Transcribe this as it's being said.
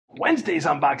Wednesday's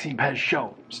Unboxing Pez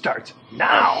show starts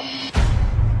now!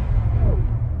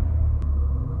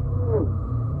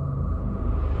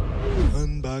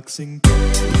 Unboxing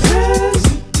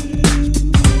Pez.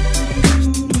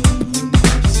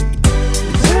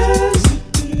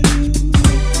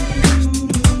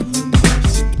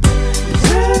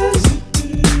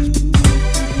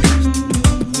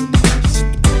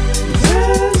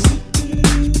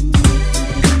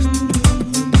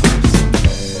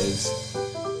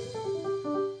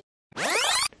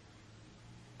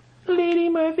 Lady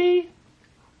Murphy,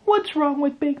 what's wrong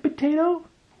with Baked Potato?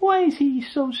 Why is he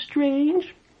so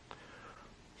strange?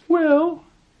 Well,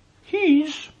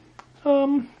 he's,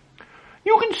 you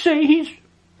can say he's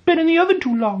been in the oven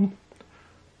too long.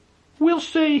 We'll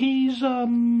say he's,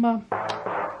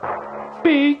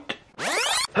 baked.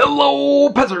 Hello,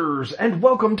 Pezzers, and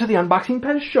welcome to the Unboxing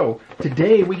Pez show.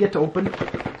 Today we get to open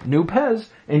new Pez,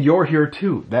 and you're here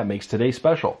too. That makes today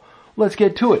special. Let's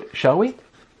get to it, shall we?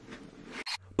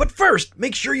 But first,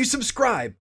 make sure you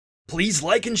subscribe. Please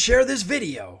like and share this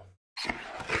video.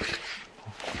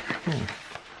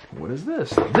 What is this?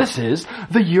 This is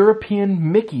the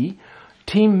European Mickey,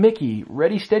 Team Mickey,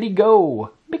 Ready, Steady,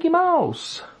 Go, Mickey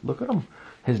Mouse. Look at him.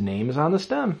 His name is on the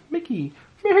stem, Mickey.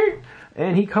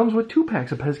 And he comes with 2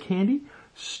 packs of Pez candy,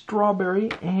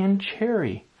 strawberry and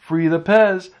cherry. Free the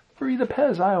Pez,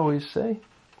 I always say.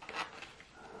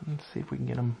 Let's see if we can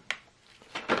get him.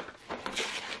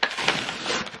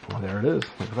 Oh, there it is.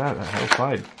 Look at that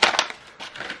outside.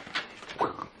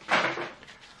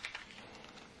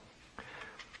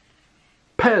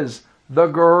 Pez, the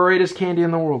greatest candy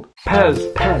in the world.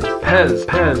 Pez, Pez, Pez,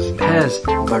 Pez, Pez,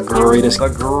 the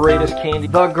greatest candy,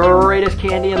 the greatest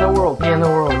candy in the world,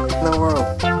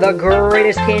 The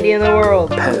greatest candy in the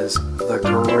world. Pez, the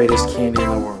greatest candy in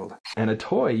the world. And a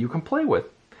toy you can play with.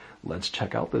 Let's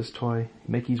check out this toy.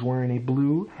 Mickey's wearing a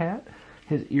blue hat.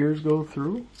 His ears go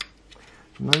through.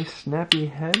 Nice snappy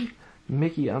head.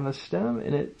 Mickey on the stem,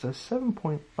 and it's a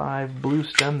 7.5 blue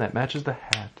stem that matches the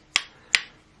hat.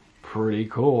 Pretty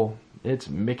cool. It's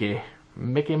Mickey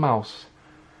Mouse.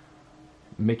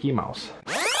 Mickey Mouse.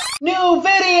 New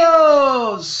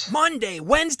videos! Monday,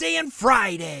 Wednesday, and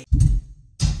Friday.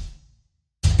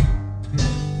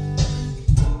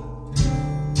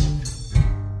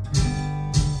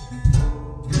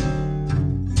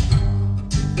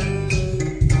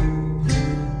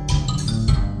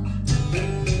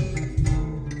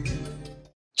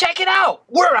 Check it out!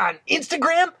 We're on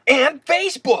Instagram and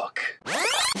Facebook!